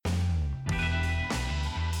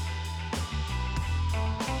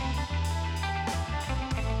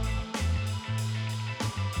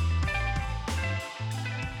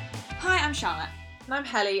I'm Charlotte. And I'm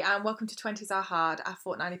Helly, and welcome to 20s Are Hard, our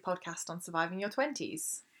fortnightly podcast on surviving your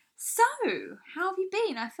 20s. So, how have you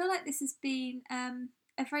been? I feel like this has been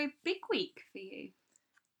a very big week for you.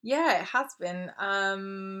 Yeah, it has been.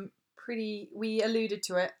 We alluded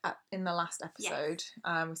to it in the last episode.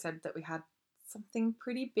 Yes. We said that we had something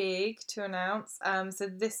pretty big to announce.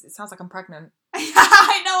 It sounds like I'm pregnant.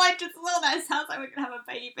 I know, I just thought that. It sounds like we're going to have a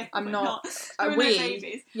baby. I'm not. There are no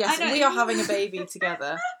babies. Yes, we are having a baby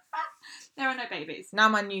together. There are no babies. Now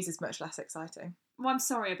my news is much less exciting. Well, I'm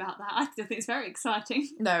sorry about that. I still think it's very exciting.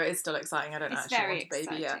 No, it is still exciting. I don't It's actually very want a baby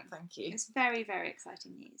exciting. yet. Thank you. It's very, very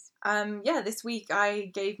exciting news. This week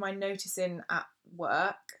I gave my notice in at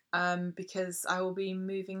work because I will be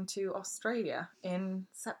moving to Australia in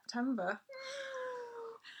September.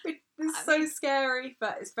 It's scary,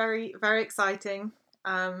 but it's very, very exciting.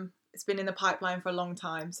 It's been in the pipeline for a long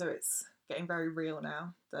time, so it's getting very real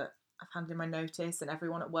now that I've handed in my notice and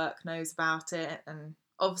everyone at work knows about it, and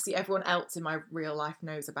obviously everyone else in my real life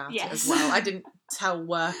knows about it as well. I didn't tell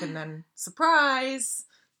work and then, surprise,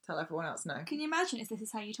 tell everyone else no. Can you imagine if this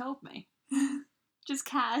is how you told me? Just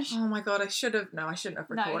cash. Oh my god, I shouldn't have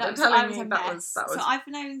recorded. No, I'm that was. that was. So I've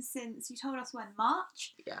known since you told us when,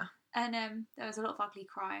 March? Yeah. And there was a lot of ugly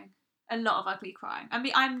crying. A lot of ugly crying. I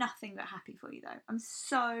mean, I'm nothing but happy for you though. I'm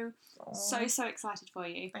so excited for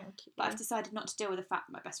you. Thank you. But I've decided not to deal with the fact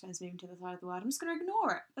that my best friend's moving to the other side of the world. I'm just going to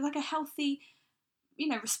ignore it. Like a healthy,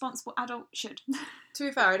 responsible adult should. To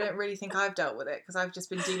be fair, I don't really think I've dealt with it because I've just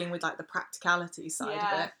been dealing with like the practicality side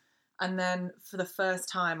of it. And then for the first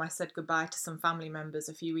time, I said goodbye to some family members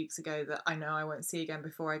a few weeks ago that I know I won't see again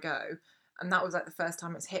before I go. And that was like the first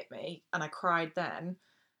time it's hit me. And I cried then.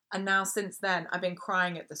 And now since then, I've been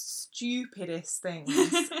crying at the stupidest things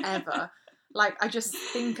ever. Like, I just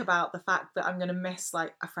think about the fact that I'm going to miss,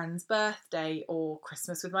 like, a friend's birthday or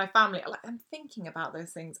Christmas with my family. Like, I'm thinking about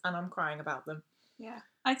those things and I'm crying about them. Yeah.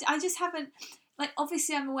 I just haven't... Like,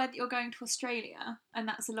 obviously I'm aware that you're going to Australia and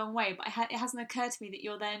that's a long way, but it hasn't occurred to me that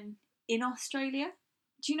you're then in Australia.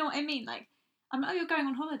 Do you know what I mean? Like, I'm like, oh, you're going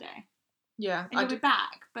on holiday. Yeah. And you'll be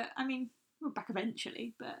back. But, I mean, we're back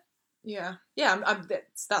eventually, but... Yeah,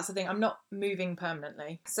 that's the thing. I'm not moving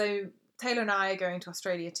permanently. So Taylor and I are going to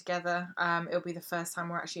Australia together. It'll be the first time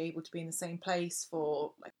we're actually able to be in the same place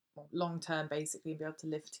for like long term, basically, and be able to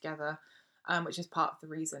live together, which is part of the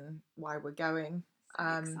reason why we're going.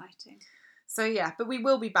 Exciting. So yeah, but we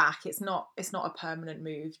will be back. It's not a permanent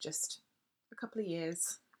move, just a couple of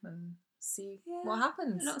years and see what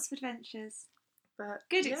happens. Lots of adventures. But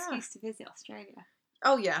good excuse to visit Australia.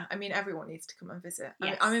 Oh yeah, I mean everyone needs to come and visit.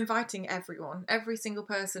 Yes. I'm inviting everyone, every single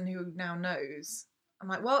person who now knows. I'm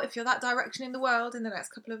like, well, if you're that direction in the world in the next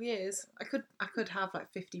couple of years, I could have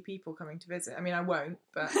like 50 people coming to visit. I mean, I won't,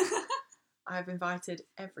 but I've invited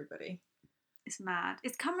everybody. It's mad.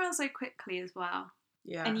 It's come around so quickly as well.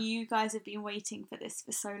 Yeah. And you guys have been waiting for this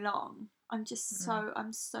for so long. I'm just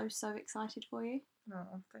I'm so excited for you.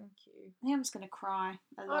 Oh, thank you. I think I'm just gonna cry.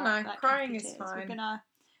 Crying is fine.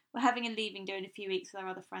 We're having a leaving do in a few weeks with our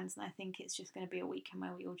other friends, and I think it's just going to be a weekend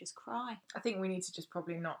where we all just cry. I think we need to just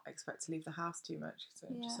probably not expect to leave the house too much, so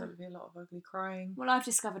just there'll be a lot of ugly crying. Well, I've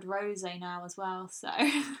discovered rosé now as well, so...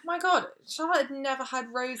 My God, Charlotte had never had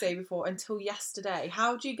rosé before until yesterday.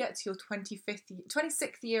 How do you get to your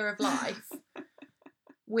 26th year of life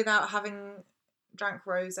without having drank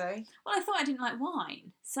rosé? Well, I thought I didn't like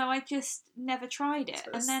wine, so I just never tried it.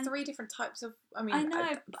 So there's 3 different types of... I mean, I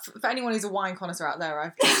know. For anyone who's a wine connoisseur out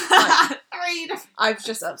there, I've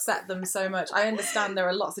just upset them so much. I understand there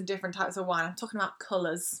are lots of different types of wine. I'm talking about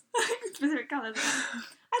colours. Specific colours.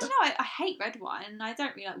 I don't know, I hate red wine, and I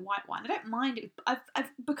don't really like white wine. I don't mind it.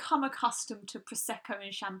 I've become accustomed to Prosecco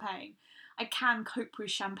and champagne. I can cope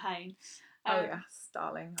with champagne. Oh yes,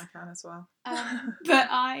 darling, I can as well. But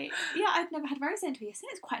I'd never had rosé until yesterday.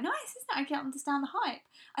 It's quite nice, isn't it? I can't understand the hype.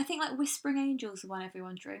 I think like Whispering Angels is the one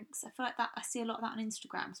everyone drinks. I feel like that I see a lot of that on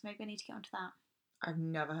Instagram, so maybe I need to get onto that. I've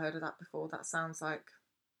never heard of that before. That sounds like...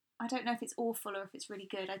 I don't know if it's awful or if it's really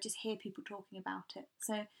good. I just hear people talking about it.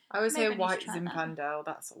 So I always hear White Zinfandel.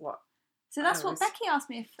 That's what... So that's what Becky asked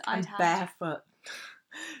me if I'd had. Barefoot.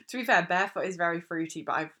 To be fair, Barefoot is very fruity,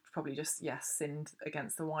 but I've probably just sinned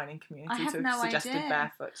against the wining community to have suggested idea.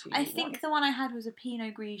 Barefoot to you. I think the one I had was a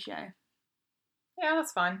Pinot Grigio. Yeah,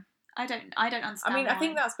 that's fine. I don't understand. I mean, wine. I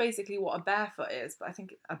think that's basically what a barefoot is, but I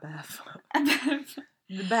think a barefoot.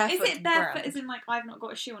 The Is barefoot. it barefoot as in like I've not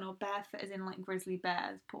got a shoe on, or barefoot as in like grizzly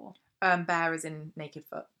bear's paw? Bear as in naked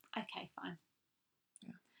foot. Okay, fine.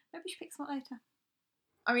 Yeah. Maybe we should pick some up later.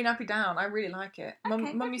 I mean, I'd be down. I really like it.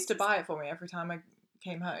 Okay, Mum used to buy it for me every time I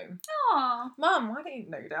came home. Aww. Mum, why don't you...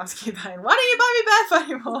 No, Dad's keep buying. Why don't you buy me barefoot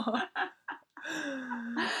anymore?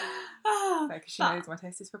 Because she knows my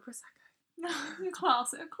taste is for Prosecco.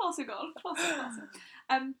 Classic girl. Classic.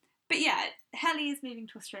 But yeah, Helly is moving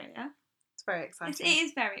to Australia. It's very exciting. It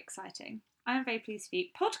is very exciting. I am very pleased for you.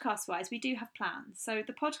 Podcast-wise, we do have plans. So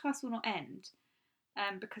the podcast will not end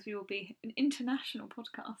because we will be an international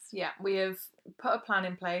podcast. Yeah, we have put a plan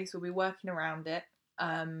in place. We'll be working around it.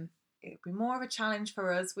 It'll be more of a challenge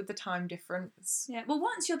for us with the time difference. Yeah, well,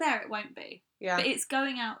 once you're there, it won't be. Yeah. But it's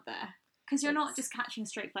going out there. Because you're not just catching a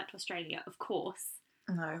straight flight to Australia, of course.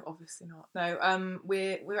 No, obviously not. No,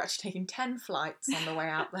 we're actually taking 10 flights on the way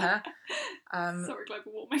out there. Sorry,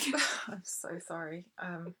 global warming. I'm so sorry.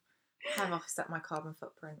 I've offset my carbon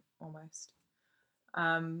footprint almost.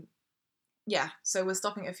 Yeah, so we're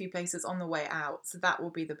stopping at a few places on the way out, so that will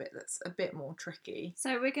be the bit that's a bit more tricky.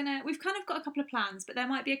 So we've kind of got a couple of plans, but there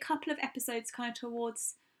might be a couple of episodes kind of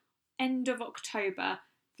towards end of October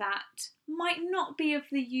that might not be of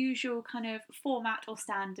the usual kind of format or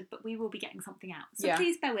standard, but we will be getting something out. So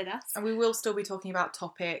please bear with us. And we will still be talking about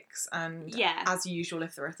topics, and as usual,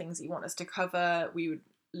 if there are things that you want us to cover, we would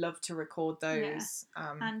love to record those.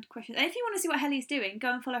 Yeah. And questions. And if you want to see what Helly's doing,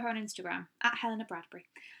 go and follow her on Instagram, @Helena Bradbury.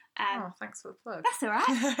 Thanks for the plug. That's all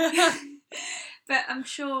right. But I'm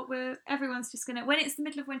sure everyone's just going to... When it's the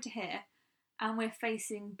middle of winter here, and we're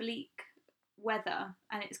facing bleak weather,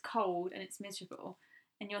 and it's cold, and it's miserable,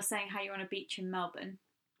 and you're saying how you're on a beach in Melbourne,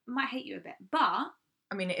 I might hate you a bit, but...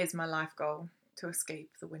 I mean, it is my life goal to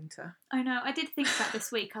escape the winter. I know, I did think that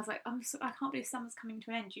this week. I was like, I can't believe summer's coming to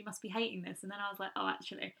an end. You must be hating this. And then I was like, oh,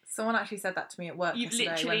 actually. Someone actually said that to me at work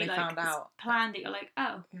yesterday when they found out. Planned it. You're like,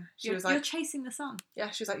 oh, yeah. You're chasing the sun.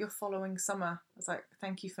 Yeah, she was like, you're following summer. I was like,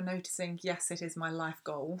 thank you for noticing. Yes, it is my life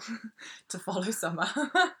goal to follow summer.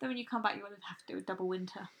 Then when you come back, you will have to do a double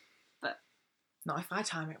winter. But not if I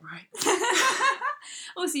time it right.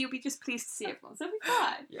 Also, you'll be just pleased to see everyone, so it'll be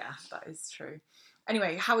fine. Yeah, that is true.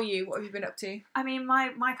 Anyway, how are you? What have you been up to? I mean, my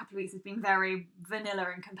couple of weeks has been very vanilla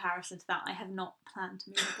in comparison to that. I have not planned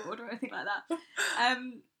to move abroad or anything like that.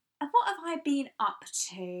 What have I been up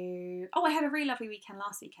to? Oh, I had a really lovely weekend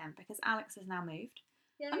last weekend because Alex has now moved.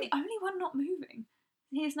 Yay. I'm the only one not moving.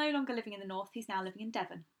 He is no longer living in the north. He's now living in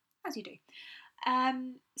Devon, as you do.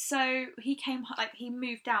 So he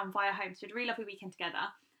moved down via home. So we had a really lovely weekend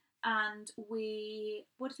together. And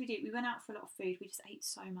what did we do? We went out for a lot of food. We just ate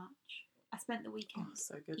so much. I spent the weekend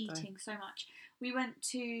eating so much. We went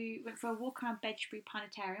for a walk around Bedgebury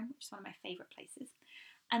Planetarium, which is one of my favourite places.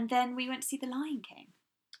 And then we went to see The Lion King.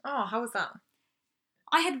 Oh, how was that?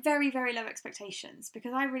 I had very, very low expectations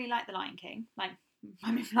because I really like The Lion King. Like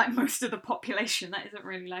most of the population, that isn't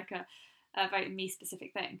really like a very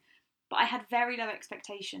me-specific thing. But I had very low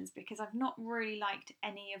expectations because I've not really liked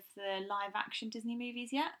any of the live-action Disney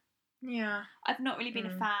movies yet. Yeah. I've not really been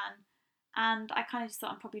a fan. And I kind of just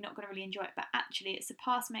thought I'm probably not going to really enjoy it. But actually, it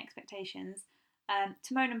surpassed my expectations.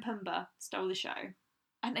 Timon and Pumbaa stole the show.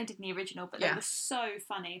 And they did the original, but they were so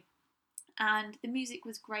funny. And the music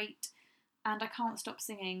was great. And I can't stop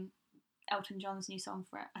singing Elton John's new song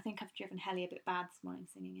for it. I think I've driven Helly a bit bad this morning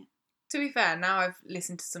singing it. To be fair, now I've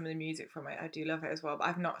listened to some of the music from it, I do love it as well, but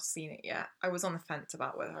I've not seen it yet. I was on the fence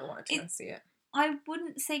about whether I wanted to go and see it. I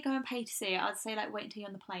wouldn't say go and pay to see it. I'd say wait until you're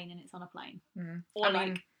on the plane and it's on a plane. Mm. Or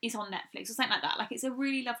it's on Netflix or something like that. It's a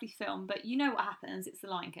really lovely film, but you know what happens. It's The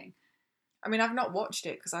Lion King. I mean, I've not watched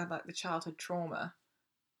it because I had the childhood trauma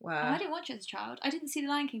where... I didn't watch it as a child. I didn't see The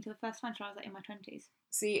Lion King till the first time until I was in my 20s.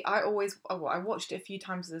 See, I watched it a few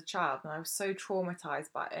times as a child and I was so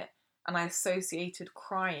traumatised by it and I associated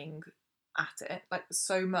crying at it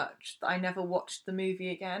so much that I never watched the movie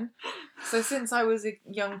again. So since I was a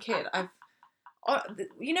young kid,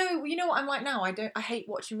 you know what I'm like now. I hate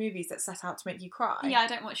watching movies that set out to make you cry. Yeah, I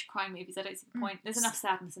don't watch crying movies. I don't see the point. There's enough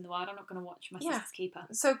sadness in the world. I'm not going to watch My Sister's Keeper.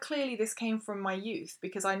 So clearly this came from my youth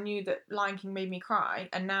because I knew that Lion King made me cry,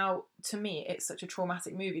 and now to me it's such a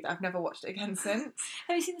traumatic movie that I've never watched it again since.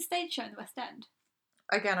 Have you seen the stage show in the West End?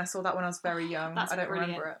 Again, I saw that when I was very young. I don't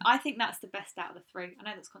remember it. I think that's the best out of the three. I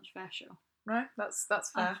know that's controversial. No, that's fair.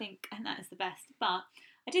 I think, and that is the best. But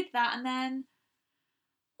I did that, and then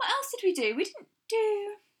what else did we do? We didn't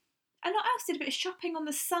do a lot else. Did a bit of shopping on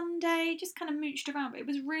the Sunday. Just kind of mooched around, but it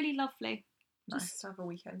was really lovely. Nice to have a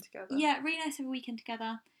weekend together. Yeah, really nice to have a weekend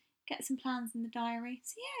together. Get some plans in the diary.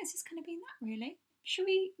 So yeah, it's just kind of been that really. Should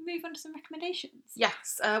we move on to some recommendations?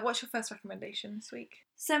 Yes. What's your first recommendation this week?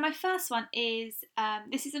 So my first one is,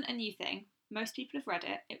 this isn't a new thing. Most people have read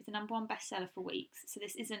it. It was the #1 bestseller for weeks. So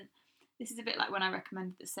this is a bit like when I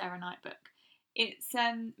recommended the Sarah Knight book. It's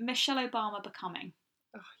Michelle Obama Becoming.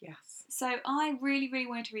 Oh, yes. So I really, really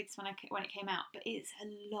wanted to read this when it came out, but it's a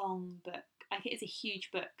long book. It is a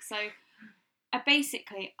huge book. So I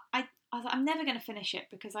was like, I'm never going to finish it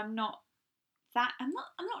because I'm not that I'm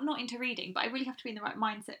not into reading, but I really have to be in the right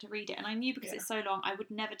mindset to read it. And I knew because it's so long, I would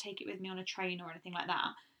never take it with me on a train or anything like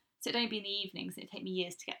that. So it'd only be in the evenings, and it'd take me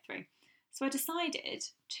years to get through. So I decided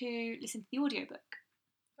to listen to the audiobook.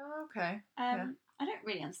 Oh, okay. I don't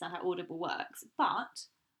really understand how Audible works, but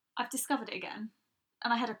I've discovered it again,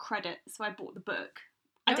 and I had a credit, so I bought the book.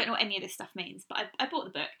 I don't know what any of this stuff means, but I bought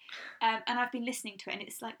the book, and I've been listening to it, and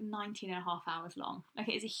it's like 19 and a half hours long. Like,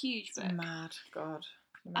 it is a huge book. Mad, God.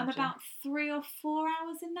 I'm about 3 or 4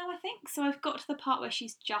 hours in now, I think. So I've got to the part where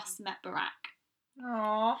she's just met Barack.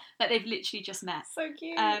 Aww. Like, they've literally just met. So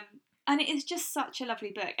cute. And it is just such a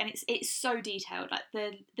lovely book, and it's so detailed. Like,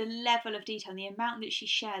 the level of detail and the amount that she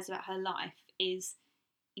shares about her life is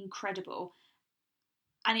incredible,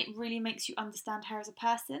 and it really makes you understand her as a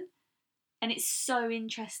person. And it's so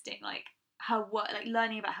interesting, like her work, like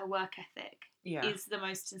learning about her work ethic is the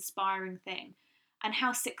most inspiring thing, and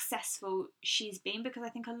how successful she's been, because I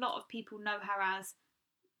think a lot of people know her as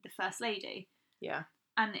the First Lady. Yeah.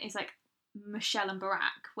 And it's like Michelle and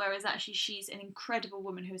Barack, whereas actually she's an incredible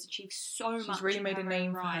woman who has achieved so much. She's really made a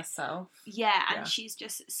name for herself. Yeah, and she's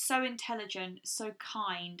just so intelligent, so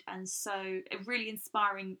kind, and so a really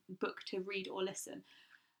inspiring book to read or listen.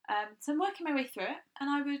 So I'm working my way through it, and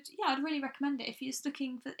I'd really recommend it if you're just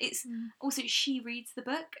looking for. It's also, she reads the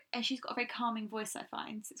book, and she's got a very calming voice, I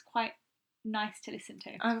find, so it's quite nice to listen to.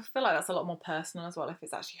 I feel like that's a lot more personal as well if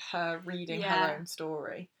it's actually her reading her own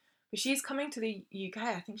story. But she's coming to the UK.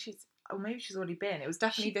 I think maybe she's already been. It was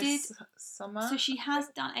definitely this summer. So she has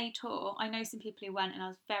done a tour. I know some people who went, and I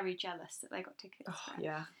was very jealous that they got tickets. Oh,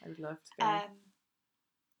 yeah, I would love to go.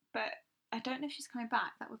 But I don't know if she's coming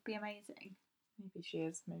back. That would be amazing. Maybe she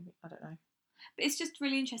is. Maybe, I don't know. But it's just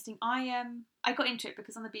really interesting. I got into it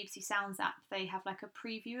because on the BBC Sounds app they have like a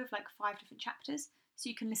preview of like 5 different chapters, so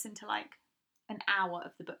you can listen to like an hour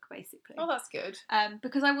of the book basically. Oh, that's good.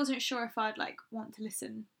 Because I wasn't sure if I'd like want to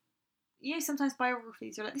listen. You know, sometimes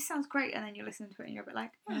biographies, you're like, this sounds great, and then you listen to it and you're a bit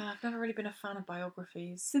like, yeah, I've never really been a fan of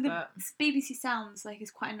biographies. So the BBC Sounds like is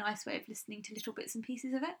quite a nice way of listening to little bits and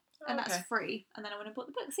pieces of it, and that's free. And then I went and bought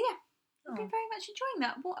the book. So yeah. I've been very much enjoying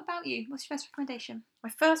that. What about you? What's your first recommendation?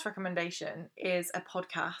 My first recommendation is a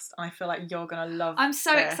podcast, and I feel like you're going to love I'm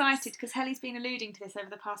so excited because Helly's been alluding to this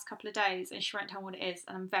over the past couple of days, and she won't tell me what it is,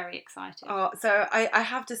 and I'm very excited. Oh, so I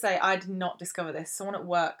have to say, I did not discover this. Someone at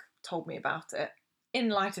work told me about it, in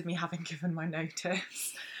light of me having given my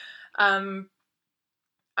notice. And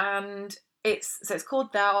it's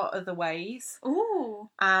called There Are Other Ways.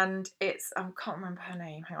 Ooh. And it's, I can't remember her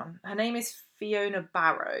name, hang on. Her name is Fiona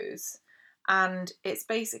Barrows. And it's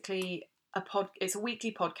basically it's a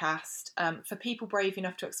weekly podcast for people brave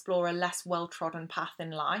enough to explore a less well-trodden path in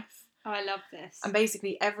life. Oh, I love this. And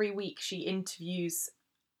basically every week she interviews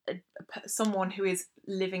someone who is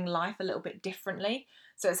living life a little bit differently.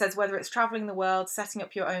 So it says whether it's travelling the world, setting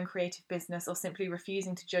up your own creative business, or simply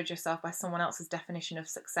refusing to judge yourself by someone else's definition of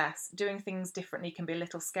success, doing things differently can be a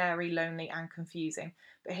little scary, lonely and confusing.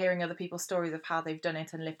 But hearing other people's stories of how they've done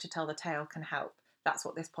it and lived to tell the tale can help. That's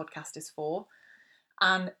what this podcast is for.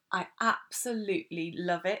 And I absolutely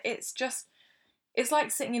love it. It's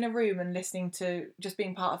like sitting in a room and listening to just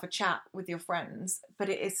being part of a chat with your friends. But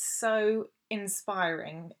it is so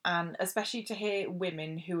inspiring, and especially to hear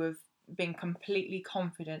women who have been completely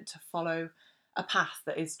confident to follow a path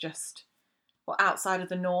that is just outside of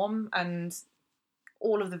the norm, and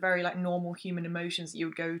all of the very like normal human emotions that you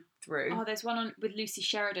would go through. Oh, there's one with Lucy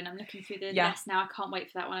Sheridan. I'm looking through the list now. I can't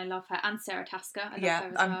wait for that one. I love her. And Sarah Tasker. I love her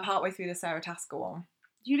as I'm well. partway through the Sarah Tasker one.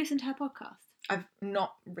 Do you listen to her podcast? I've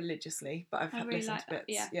not religiously, but I've really listened like to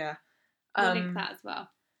bits. That. Yeah. We'll link that as well.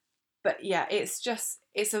 But yeah,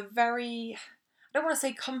 it's a very, I don't want to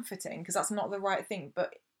say comforting because that's not the right thing,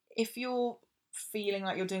 but if you're feeling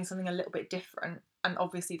like you're doing something a little bit different, and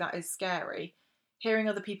obviously that is scary, hearing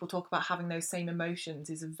other people talk about having those same emotions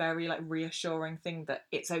is a very like reassuring thing, that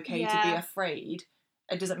it's okay to be afraid.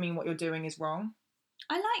 It doesn't mean what you're doing is wrong.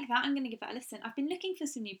 I like that. I'm going to give that a listen. I've been looking for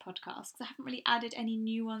some new podcasts because I haven't really added any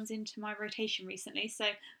new ones into my rotation recently, so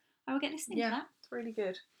I will get listening to that. It's really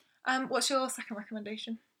good. What's your second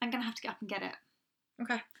recommendation? I'm going to have to get up and get it.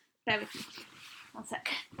 Okay. Bear with me. One sec.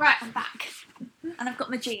 Right, I'm back. And I've got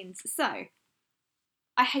my jeans. So,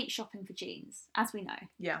 I hate shopping for jeans, as we know.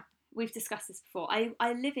 Yeah. We've discussed this before.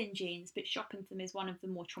 I live in jeans, but shopping for them is one of the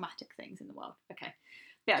more traumatic things in the world. Okay.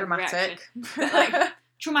 Dramatic. But like,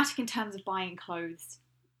 traumatic in terms of buying clothes.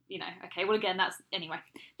 You know, okay, well again, anyway.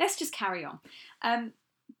 Let's just carry on.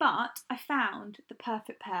 But I found the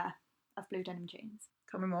perfect pair of blue denim jeans.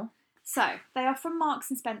 Tell me more. So, they are from Marks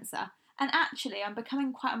 & Spencer. And actually, I'm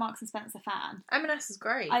becoming quite a Marks & Spencer fan. M&S is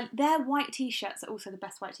great. Their white t-shirts are also the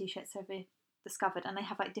best white t-shirts I've ever discovered. And they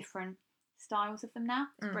have like different styles of them now.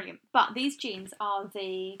 It's Mm. brilliant. But these jeans are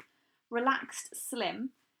the relaxed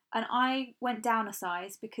slim, and I went down a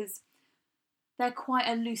size because they're quite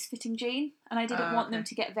a loose fitting jean, and I didn't want them Okay.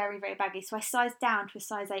 to get very, very baggy. So I sized down to a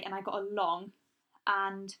size 8, and I got a long.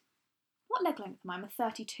 And what leg length am I? I'm a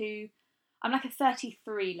 32. I'm like a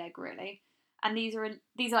 33 leg really. And these are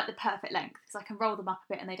like the perfect length because I can roll them up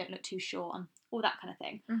a bit and they don't look too short and all that kind of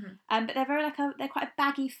thing. Mm-hmm. But they're quite a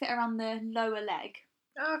baggy fit around the lower leg.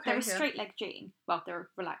 Oh, okay. They're a straight leg jean. Well, they're a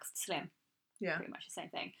relaxed slim. Yeah. Pretty much the same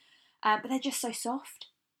thing. But they're just so soft.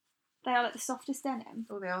 They are like the softest denim.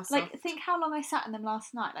 Oh, they are soft. Like, think how long I sat in them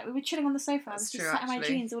last night. Like, we were chilling on the sofa. I was just sat in my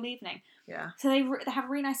jeans all evening. Yeah. So they have a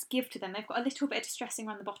really nice give to them. They've got a little bit of distressing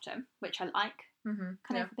around the bottom, which I like. Mm-hmm.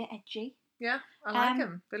 Kind of a bit edgy. Yeah, I like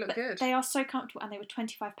them. They look good. They are so comfortable, and they were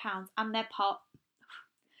 £25, and they're part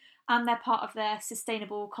of their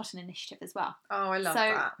sustainable cotton initiative as well. Oh, I love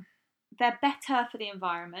that. They're better for the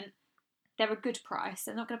environment. They're a good price.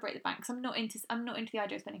 They're not going to break the bank. Because I'm not into the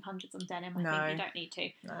idea of spending hundreds on denim. I think you don't need to.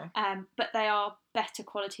 No. But they are better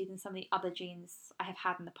quality than some of the other jeans I have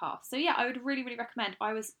had in the past. So yeah, I would really, really recommend.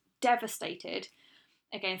 I was devastated,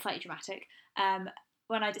 again slightly dramatic,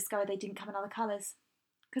 when I discovered they didn't come in other colours.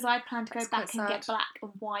 Because I planned to go back and get black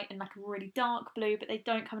and white and like a really dark blue, but they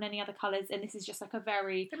don't come in any other colours. And this is just like a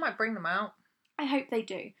very... They might bring them out. I hope they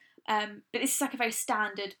do. But this is like a very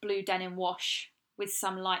standard blue denim wash with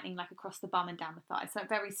some lightning like across the bum and down the thigh. So a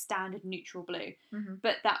very standard neutral blue. Mm-hmm.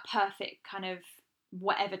 But that perfect kind of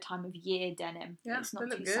whatever time of year denim. Yeah, it's not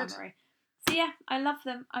they look too good. summery. So yeah, I love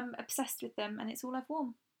them. I'm obsessed with them, and it's all I've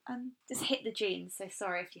worn. Just hit the jeans, so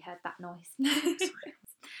sorry if you heard that noise.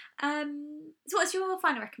 So what's your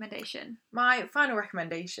final recommendation? My final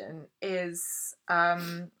recommendation is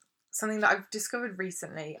something that I've discovered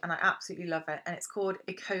recently, and I absolutely love it, and it's called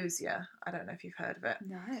Ecosia. I don't know if you've heard of it.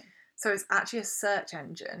 No. So it's actually a search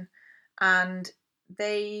engine, and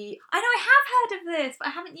I know I have heard of this, but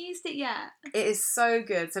I haven't used it yet. It is so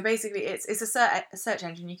good. So basically, it's a search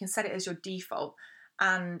engine. You can set it as your default,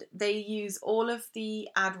 and they use all of the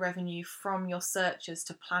ad revenue from your searches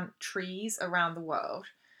to plant trees around the world.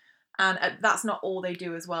 And that's not all they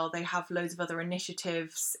do as well. They have loads of other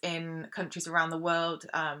initiatives in countries around the world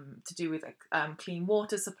to do with clean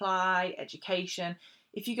water supply, education.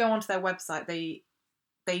 If you go onto their website,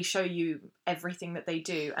 they show you everything that they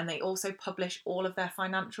do, and they also publish all of their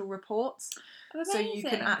financial reports. Amazing. So you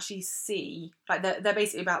can actually see, like, they're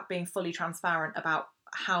basically about being fully transparent about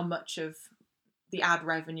how much of the ad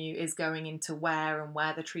revenue is going into where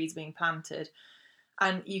the trees are being planted.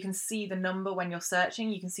 And you can see the number when you're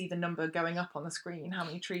searching. You can see the number going up on the screen, how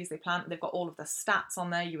many trees they plant. They've got all of the stats on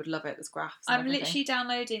there. You would love it. There's graphs and I'm everything. literally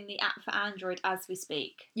downloading the app for Android as we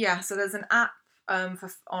speak. Yeah, so there's an app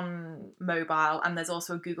on mobile, and there's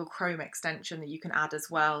also a Google Chrome extension that you can add as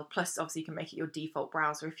well. Plus, obviously, you can make it your default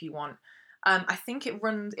browser if you want. I think it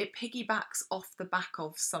piggybacks off the back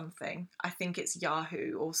of something. I think it's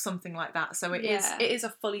Yahoo or something like that. So it is a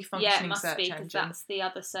fully functioning search engine. Yeah, it must be, because that's the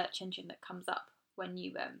other search engine that comes up when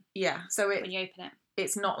you when you open it.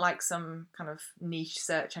 It's not like some kind of niche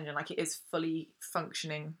search engine. Like, it is fully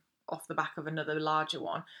functioning off the back of another larger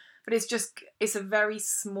one. But it's a very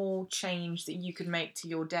small change that you could make to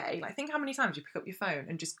your day. Like, think how many times you pick up your phone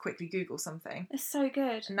and just quickly Google something. It's so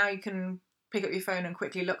good. And now you can pick up your phone and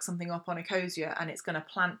quickly look something up on Ecosia, and it's going to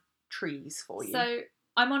plant trees for you. So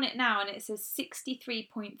I'm on it now, and it says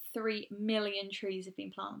 63.3 million trees have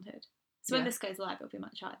been planted. So when this goes live, it'll be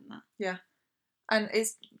much higher than that. Yeah. And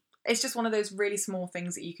it's just one of those really small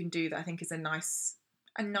things that you can do that I think is a nice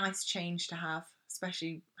change to have,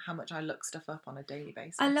 especially how much I look stuff up on a daily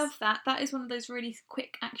basis. I love that. That is one of those really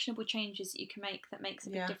quick, actionable changes that you can make that makes a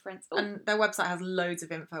big difference. Ooh. And their website has loads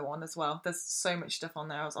of info on as well. There's so much stuff on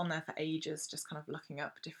there. I was on there for ages, just kind of looking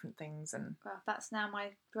up different things. And well, that's now my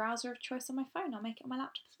browser of choice on my phone. I'll make it on my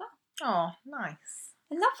laptop as well. Oh, nice.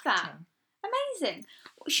 I love that. Amazing.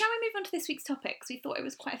 Shall we move on to this week's topic? Because we thought it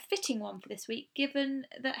was quite a fitting one for this week, given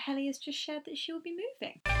that Helly has just shared that she will be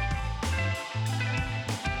moving.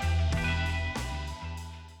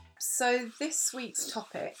 So this week's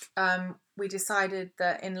topic, we decided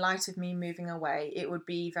that in light of me moving away, it would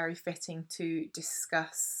be very fitting to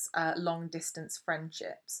discuss long-distance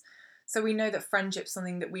friendships. So we know that friendship's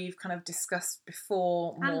something that we've kind of discussed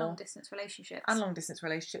before. And long-distance relationships. And long-distance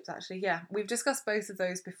relationships, actually, yeah. We've discussed both of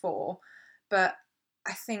those before, but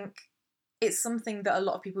I think it's something that a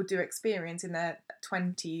lot of people do experience in their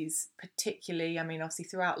 20s, particularly, I mean, obviously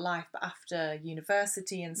throughout life, but after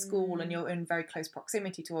university and school, and you're in very close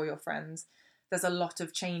proximity to all your friends, there's a lot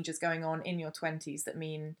of changes going on in your 20s that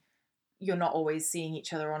mean you're not always seeing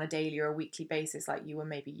each other on a daily or a weekly basis like you were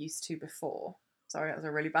maybe used to before. Sorry, that was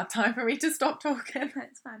a really bad time for me to stop talking.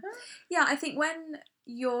 It's fine. Yeah, I think when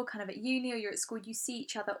you're kind of at uni or you're at school, you see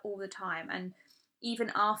each other all the time, and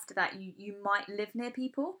even after that, you might live near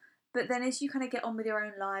people. But then as you kind of get on with your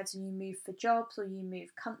own lives and you move for jobs or you move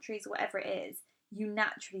countries, whatever it is, you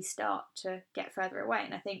naturally start to get further away.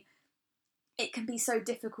 And I think it can be so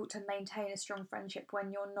difficult to maintain a strong friendship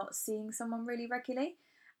when you're not seeing someone really regularly,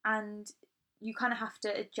 and you kind of have to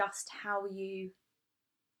adjust how you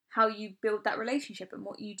build that relationship and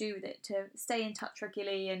what you do with it to stay in touch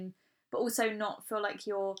regularly, and but also not feel like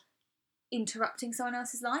you're interrupting someone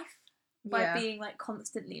else's life by being like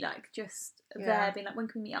constantly like just there being like, when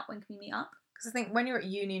can we meet up, because I think when you're at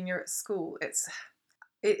uni and you're at school,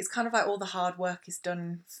 it's kind of like all the hard work is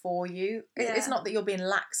done for you. It's not that you're being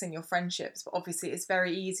lax in your friendships, but obviously it's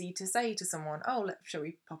very easy to say to someone, oh, shall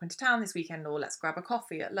we pop into town this weekend, or let's grab a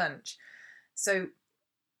coffee at lunch. So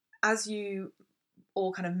as you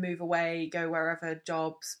all kind of move away, go wherever,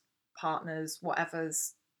 jobs, partners,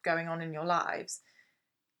 whatever's going on in your lives,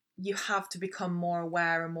 you have to become more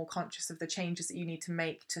aware and more conscious of the changes that you need to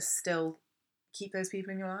make to still keep those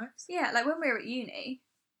people in your lives. Yeah, like when we were at uni,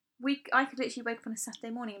 I could literally wake up on a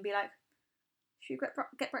Saturday morning and be like, should we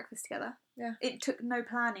get breakfast together? Yeah. It took no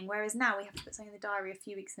planning, whereas now we have to put something in the diary a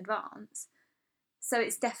few weeks in advance. So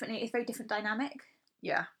it's a very different dynamic.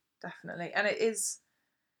 Yeah, definitely. And it's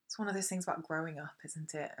one of those things about growing up,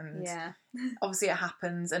 isn't it? And obviously it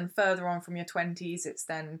happens, and further on from your 20s, it's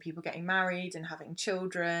then people getting married and having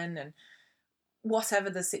children, and whatever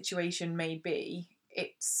the situation may be,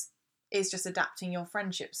 it's just adapting your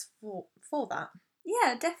friendships for that.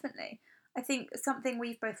 Yeah, definitely. I think something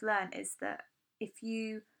we've both learned is that if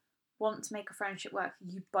you want to make a friendship work,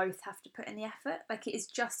 you both have to put in the effort. Like, it is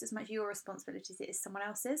just as much your responsibility as it is someone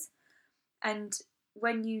else's. And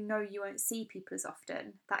when you know you won't see people as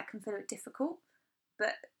often, that can feel difficult.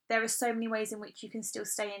 But there are so many ways in which you can still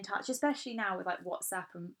stay in touch, especially now with like WhatsApp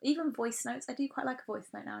and even voice notes. I do quite like a voice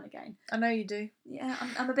note now and again. I know you do. Yeah,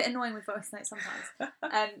 I'm a bit annoying with voice notes sometimes.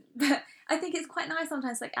 But I think it's quite nice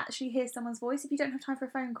sometimes to like actually hear someone's voice if you don't have time for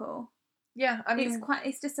a phone call. Yeah, I mean,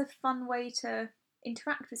 it's just a fun way to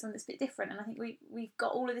interact with someone that's a bit different. And I think we've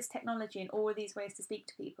got all of this technology and all of these ways to speak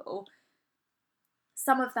to people.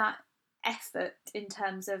 Some of that effort in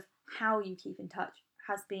terms of how you keep in touch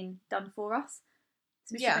has been done for us.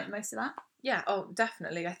 So we should make the most of that. Yeah, oh,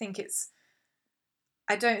 definitely.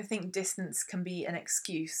 I don't think distance can be an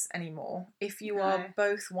excuse anymore. If you are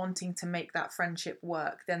both wanting to make that friendship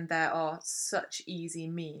work, then there are such easy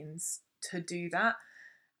means to do that.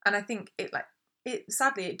 And I think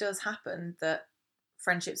sadly it does happen that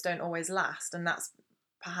friendships don't always last, and that's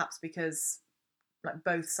perhaps because like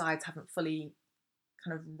both sides haven't fully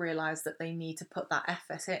kind of realised that they need to put that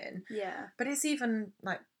effort in. Yeah. But it's even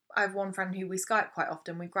like, I have one friend who we Skype quite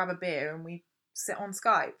often. We grab a beer and we sit on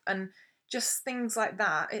Skype, and just things like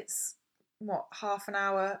that. It's half an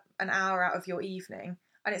hour out of your evening,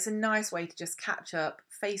 and it's a nice way to just catch up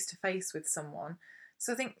face to face with someone.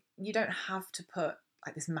 So I think you don't have to put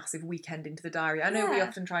like this massive weekend into the diary. I know we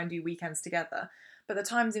often try and do weekends together, but the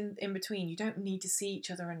times in between, you don't need to see each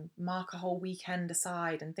other and mark a whole weekend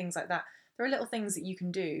aside and things like that. There are little things that you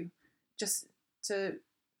can do just to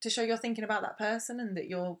show you're thinking about that person and that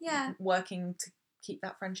you're working to keep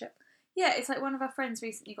that friendship. Yeah, it's like one of our friends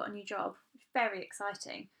recently got a new job, which is very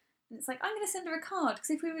exciting. And it's like, I'm going to send her a card, because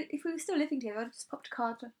if we were still living together, I'd have just popped a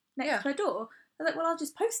card next to her door. I was like, well, I'll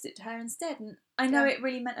just post it to her instead. And I know it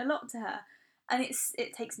really meant a lot to her. And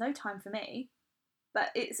it takes no time for me, but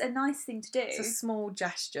it's a nice thing to do. It's a small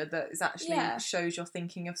gesture that is actually shows you're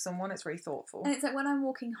thinking of someone. It's really thoughtful. And it's like when I'm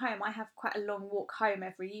walking home, I have quite a long walk home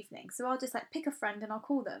every evening. So I'll just like pick a friend and I'll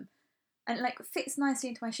call them. And it like fits nicely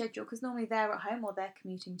into my schedule, because normally they're at home or they're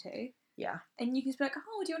commuting too. Yeah. And you can just be like,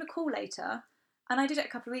 oh, do you want to call later? And I did it a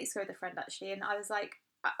couple of weeks ago with a friend actually, and I was like,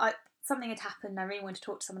 something had happened and I really wanted to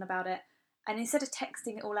talk to someone about it. And instead of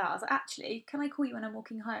texting it all out, I was like, actually, can I call you when I'm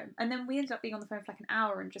walking home? And then we ended up being on the phone for like an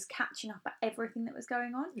hour and just catching up at everything that was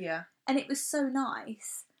going on. Yeah. And it was so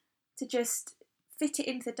nice to just fit it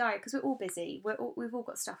into the diary, because we're all busy. We've all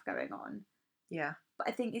got stuff going on. Yeah. But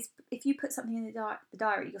I think if you put something in the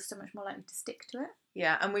diary, you're so much more likely to stick to it.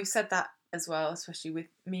 Yeah, and we've said that as well, especially with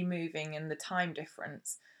me moving and the time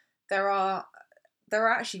difference. There are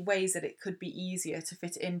actually ways that it could be easier to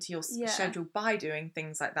fit it into your schedule by doing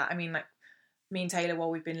things like that. I mean, like, me and Taylor, while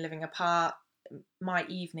we've been living apart, my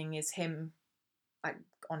evening is him like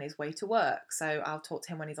on his way to work. So I'll talk to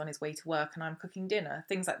him when he's on his way to work and I'm cooking dinner,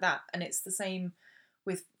 things like that. And it's the same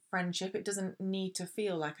with friendship. It doesn't need to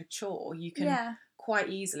feel like a chore. You can quite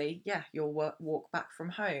easily, you'll walk back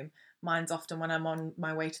from home. Mine's often when I'm on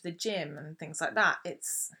my way to the gym and things like that.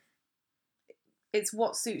 it's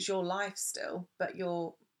what suits your life still, but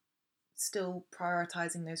you're still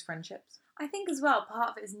prioritising those friendships. I think as well,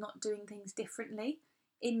 part of it is not doing things differently,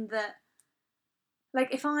 in that,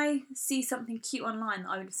 like, if I see something cute online that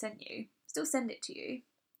I would have sent you, still send it to you.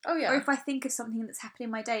 Oh yeah. Or if I think of something that's happened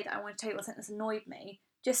in my day that I want to tell you, or something that's annoyed me,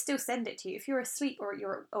 just still send it to you. If you're asleep or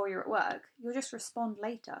you're at work, you'll just respond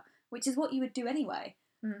later, which is what you would do anyway.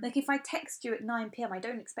 Like, if I text you at 9 p.m, I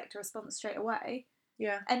don't expect a response straight away.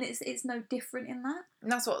 Yeah. And it's no different in that.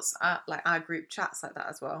 And that's what's like our group chats like that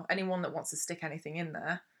as well. Anyone that wants to stick anything in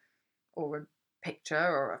there, or a picture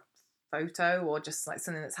or a photo, or just like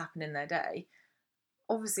something that's happened in their day,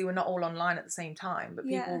 obviously we're not all online at the same time, but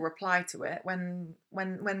people reply to it when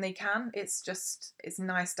they can. It's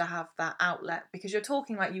nice to have that outlet, because you're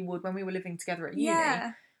talking like you would when we were living together at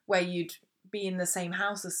uni, where you'd be in the same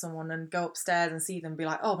house as someone and go upstairs and see them, be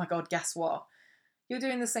like, oh my god, guess what? You're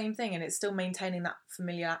doing the same thing, and it's still maintaining that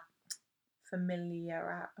familiarity.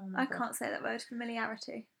 I can't say that word,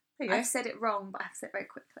 familiarity. I've said it wrong, but I've said it very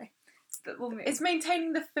quickly. But we'll move. It's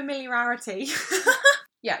maintaining the familiarity.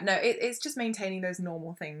 Yeah, no, it's just maintaining those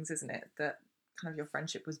normal things, isn't it? That kind of your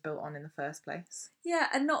friendship was built on in the first place. Yeah,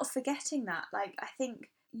 and not forgetting that. Like, I think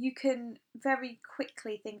you can very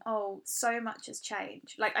quickly think, oh, so much has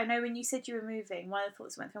changed. Like, I know when you said you were moving, one of the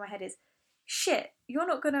thoughts that went through my head is, shit, you're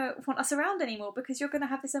not going to want us around anymore, because you're going to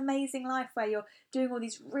have this amazing life where you're doing all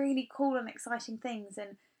these really cool and exciting things,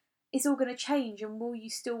 and it's all going to change. And will you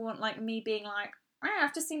still want, like, me being like,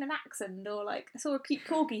 I've just seen an accent, or like, I saw a cute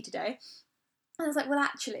corgi today? And I was like, well,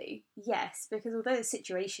 actually, yes, because although the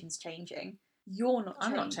situation's changing, you're not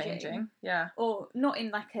changing. I'm not changing, yeah. Or not in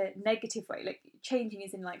like a negative way, like changing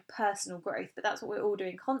is in like personal growth, but that's what we're all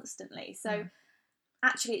doing constantly. So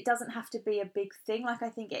actually it doesn't have to be a big thing. Like, I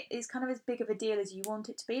think it is kind of as big of a deal as you want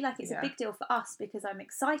it to be. Like, it's a big deal for us because I'm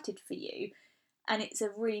excited for you and it's a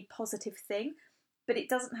really positive thing. But it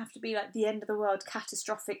doesn't have to be like the end of the world,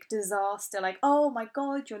 catastrophic disaster, like, oh my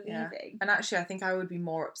god, you're leaving. And actually, I think I would be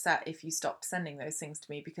more upset if you stopped sending those things to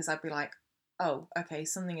me, because I'd be like, oh, okay,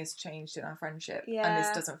 something has changed in our friendship and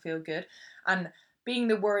this doesn't feel good. And being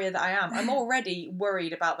the worrier that I am, I'm already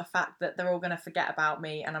worried about the fact that they're all going to forget about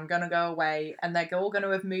me and I'm going to go away and they're all going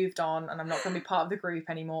to have moved on and I'm not going to be part of the group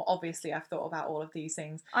anymore. Obviously, I've thought about all of these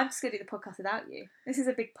things. I'm just going to do the podcast without you. This is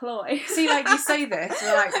a big ploy. See, like, you say this,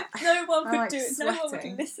 you're like... no one would do it. No one would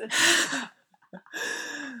listen.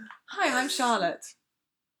 Hi, I'm Charlotte.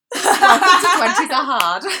 Welcome to 20s are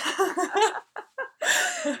hard.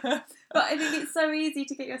 But I think it's so easy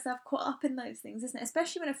to get yourself caught up in those things, isn't it?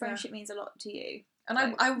 Especially when a friendship means a lot to you. And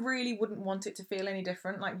I really wouldn't want it to feel any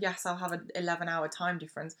different. Like, yes, I'll have an 11-hour time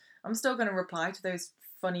difference. I'm still going to reply to those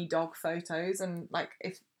funny dog photos. And, like,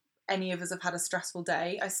 if any of us have had a stressful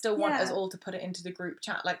day, I still want us all to put it into the group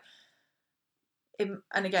chat. Like, and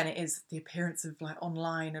again, it is the appearance of, like,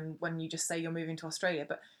 online and when you just say you're moving to Australia.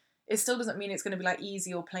 But it still doesn't mean it's going to be, like,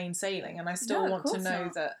 easy or plain sailing. And I still want to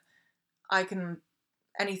know that I can...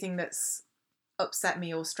 anything that's upset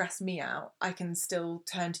me or stressed me out, I can still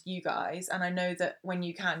turn to you guys, and I know that when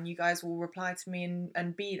you can, you guys will reply to me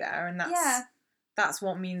and be there, and that's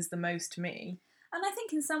what means the most to me. And I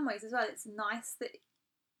think in some ways as well, it's nice that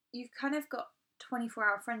you've kind of got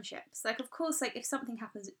 24-hour friendships. Like, of course, like, if something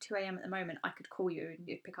happens at 2 a.m. at the moment, I could call you and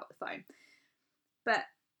you'd pick up the phone. But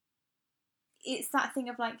it's that thing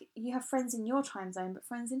of, like, you have friends in your time zone, but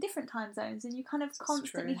friends in different time zones, and you kind of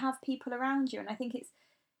constantly have people around you. And I think it's,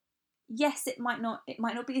 yes, it might not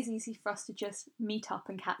be as easy for us to just meet up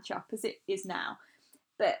and catch up as it is now,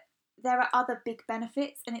 but there are other big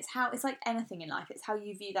benefits, and it's like anything in life, it's how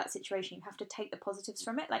you view that situation. You have to take the positives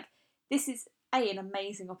from it. Like, this is an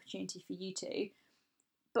amazing opportunity for you two,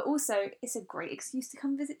 but also it's a great excuse to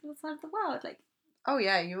come visit the other side of the world. Like, oh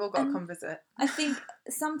yeah, you've all got to come visit. I think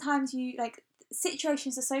sometimes you, like,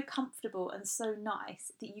 situations are so comfortable and so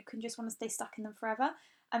nice that you can just want to stay stuck in them forever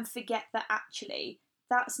and forget that actually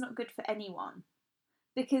that's not good for anyone.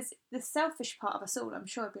 Because the selfish part of us all, I'm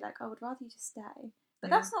sure, would be like, I would rather you just stay. But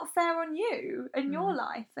that's not fair on you and your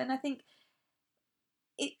life. And I think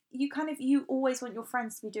you always want your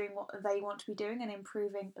friends to be doing what they want to be doing and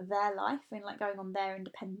improving their life and, like, going on their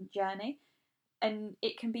independent journey. And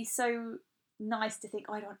it can be so nice to think,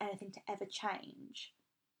 oh, I don't want anything to ever change.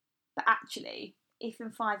 But actually, if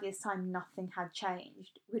in 5 years' time nothing had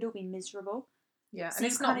changed, we'd all be miserable. Yeah, so and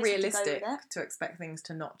it's not realistic to expect things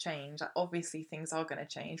to not change. Like, obviously, things are going to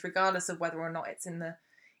change, regardless of whether or not it's in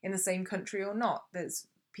the same country or not. There's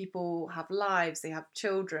people have lives, they have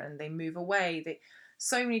children, they move away.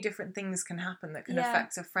 So many different things can happen that can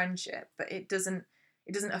affect a friendship, but it doesn't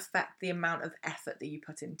affect the amount of effort that you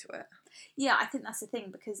put into it. Yeah, I think that's the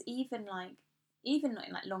thing, because even, like, even not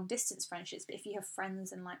in like long distance friendships, but if you have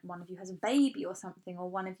friends and like one of you has a baby or something, or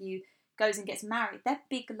one of you goes and gets married, they're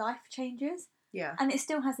big life changes. Yeah. And it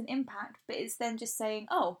still has an impact, but it's then just saying,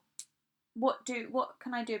 oh, what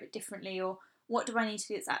can I do a bit differently, or what do I need to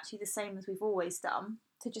do that's actually the same as we've always done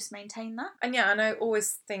to just maintain that? And yeah, and I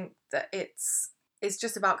always think that it's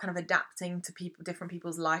just about kind of adapting to different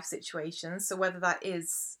people's life situations. So whether that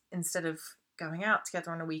is, instead of going out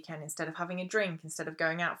together on a weekend, instead of having a drink, instead of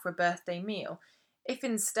going out for a birthday meal, if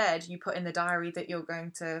instead you put in the diary that you're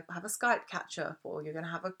going to have a Skype catch up, or you're going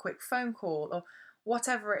to have a quick phone call, or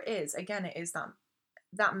whatever it is, again, it is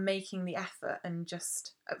that making the effort, and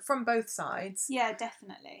just from both sides. Yeah,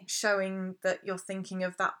 definitely. Showing that you're thinking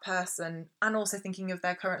of that person, and also thinking of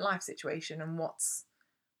their current life situation and what's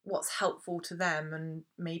helpful to them. And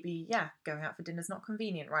maybe, yeah, going out for dinner's not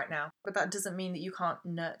convenient right now, but that doesn't mean that you can't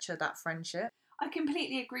nurture that friendship. I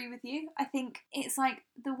completely agree with you. I think it's like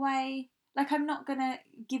the way, like, I'm not gonna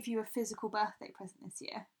give you a physical birthday present this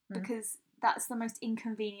year because that's the most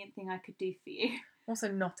inconvenient thing I could do for you.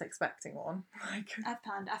 Also, not expecting one. I've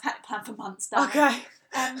had it planned for months. Okay.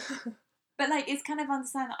 But like, it's kind of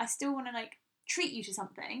understand that I still want to like treat you to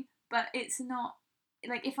something, but it's not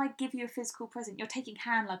like, if I give you a physical present, you're taking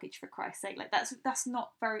hand luggage, for Christ's sake. Like, that's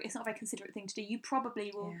not very, it's not a very considerate thing to do. You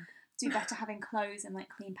probably will do better having clothes and like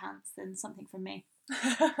clean pants than something from me.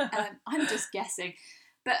 I'm just guessing.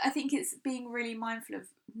 But I think it's being really mindful of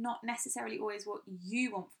not necessarily always what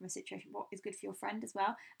you want from a situation, what is good for your friend as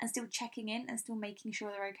well, and still checking in and still making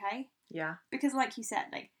sure they're okay. Yeah. Because like you said,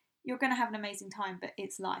 like, you're going to have an amazing time, but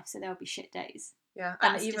it's life, so there'll be shit days. Yeah.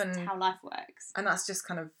 That's and even just how life works. And that's just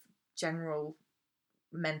kind of general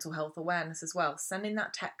mental health awareness as well. Sending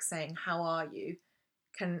that text saying, how are you,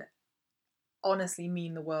 can honestly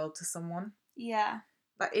mean the world to someone. Yeah.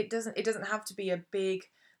 Like, it doesn't have to be a big...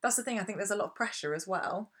 That's the thing, I think there's a lot of pressure as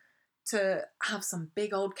well to have some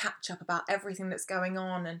big old catch up about everything that's going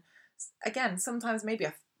on. And again, sometimes maybe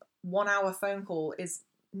a 1 hour phone call is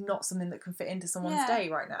not something that can fit into someone's day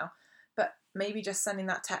right now. But maybe just sending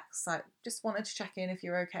that text, like, just wanted to check in if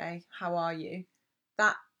you're okay, how are you?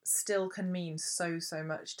 That still can mean so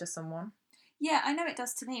much to someone. Yeah, I know it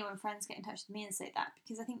does to me when friends get in touch with me and say that,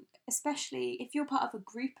 because I think, especially if you're part of a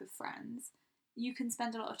group of friends, you can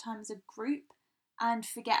spend a lot of time as a group and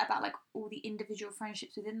forget about like all the individual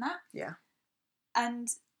friendships within that. Yeah. And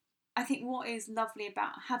I think what is lovely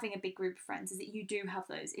about having a big group of friends is that you do have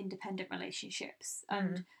those independent relationships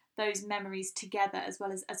and those memories together as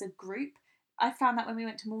well as a group. I found that when we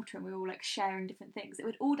went to Malta and we were all like sharing different things, it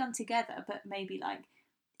was all done together, but maybe like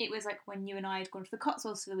it was like when you and I had gone to the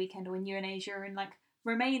Cotswolds for the weekend, or when you and Asia are in like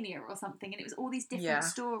Romania or something, and it was all these different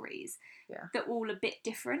stories that were all a bit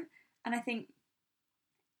different. And I think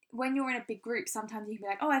when you're in a big group, sometimes you can be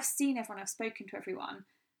like, oh, I've seen everyone, I've spoken to everyone.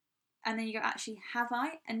 And then you go, actually, have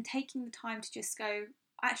I? And taking the time to just go,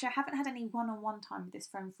 actually, I haven't had any one-on-one time with this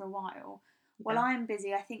friend for a while. Well, I'm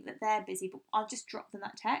busy, I think that they're busy, but I'll just drop them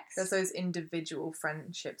that text. There's those individual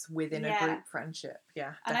friendships within a group friendship.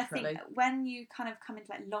 Yeah, definitely. And I think when you kind of come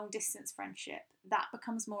into like long-distance friendship, that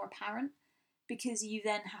becomes more apparent, because you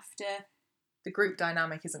then have to... The group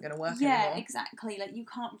dynamic isn't going to work anymore. Yeah, exactly. Like, you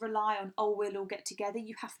can't rely on, oh, we'll all get together.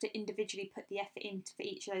 You have to individually put the effort in for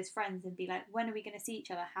each of those friends and be like, when are we going to see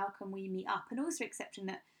each other? How can we meet up? And also accepting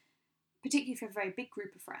that, particularly for a very big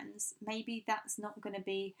group of friends, maybe that's not going to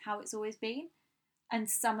be how it's always been. And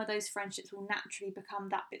some of those friendships will naturally become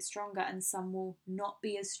that bit stronger, and some will not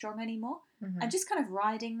be as strong anymore. And just kind of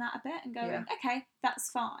riding that a bit and going, okay,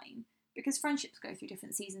 that's fine. Because friendships go through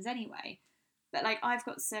different seasons anyway. But like, I've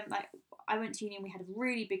got some, like, I went to uni and we had a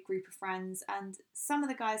really big group of friends, and some of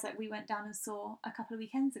the guys like we went down and saw a couple of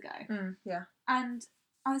weekends ago. And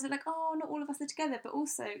I was like, oh, not all of us are together. But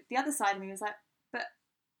also the other side of me was like, but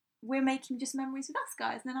we're making just memories with us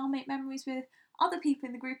guys, and then I'll make memories with other people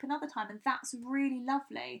in the group another time, and that's really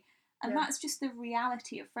lovely. And that's just the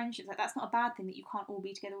reality of friendships. Like, that's not a bad thing that you can't all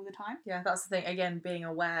be together all the time. Yeah, that's the thing. Again, being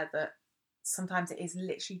aware that sometimes it is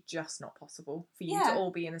literally just not possible for you to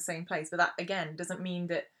all be in the same place. But that, again, doesn't mean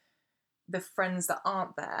that the friends that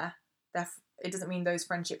aren't there, it doesn't mean those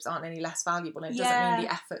friendships aren't any less valuable. And it doesn't mean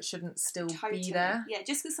the effort shouldn't still be there. Yeah,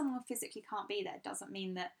 just because someone physically can't be there doesn't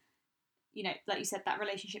mean that, you know, like you said, that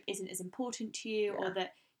relationship isn't as important to you, or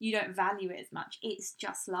that you don't value it as much. It's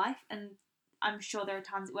just life. And I'm sure there are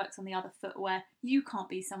times it works on the other foot where you can't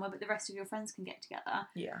be somewhere, but the rest of your friends can get together.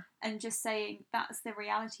 Yeah. And just saying that's the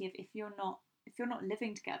reality of if you're not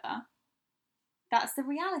living together, that's the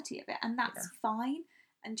reality of it, and that's fine.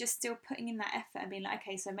 And just still putting in that effort and being like,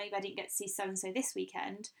 okay, so maybe I didn't get to see so and so this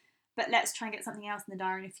weekend, but let's try and get something else in the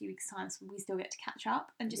diary in a few weeks' time so we still get to catch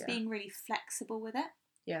up, and just being really flexible with it.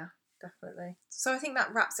 Yeah. definitely. So I think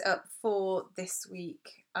that wraps it up for this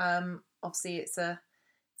week. Obviously, it's a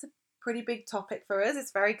pretty big topic for us.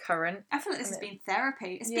 It's very current. I feel like this has been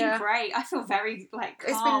therapy. It's been great. I feel very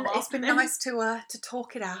calm. It's been nice to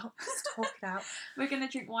talk it out. Just talk it out. We're gonna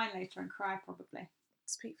drink wine later and cry probably.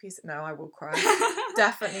 Speak for yourself. No, I will cry.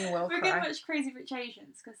 Definitely will cry. We're gonna watch Crazy Rich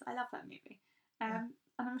Asians because I love that movie. And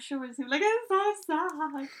I'm sure we're just gonna be like, it's so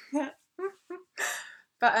sad.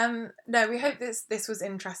 But no, we hope this was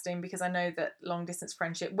interesting, because I know that long distance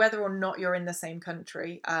friendship, whether or not you're in the same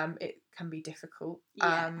country, it can be difficult.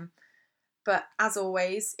 Yeah. But as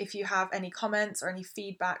always, if you have any comments or any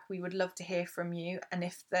feedback, we would love to hear from you. And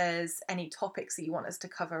if there's any topics that you want us to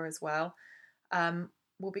cover as well,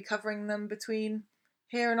 we'll be covering them between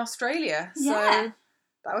here and Australia. Yeah. So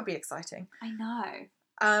that would be exciting. I know.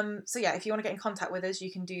 So yeah, if you want to get in contact with us,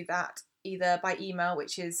 you can do that either by email,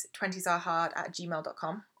 which is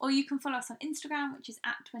 20sareHard@gmail.com. Or you can follow us on Instagram, which is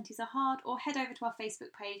 @20sareHard, or head over to our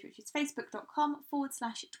Facebook page, which is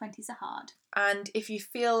facebook.com/20sareHard. And if you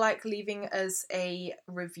feel like leaving us a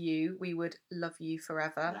review, we would love you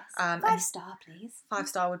forever. Yes. 5-star, please.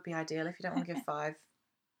 5-star would be ideal. If you don't want to give 5,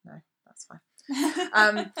 no, that's fine.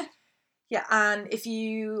 Yeah, and if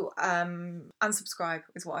you unsubscribe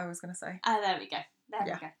is what I was going to say. There we go. There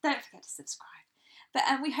we go. Don't forget to subscribe.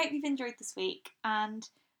 But we hope you've enjoyed this week, and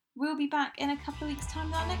we'll be back in a couple of weeks' time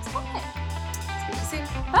with our next topic. Speak to you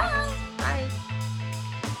soon. Bye! Bye.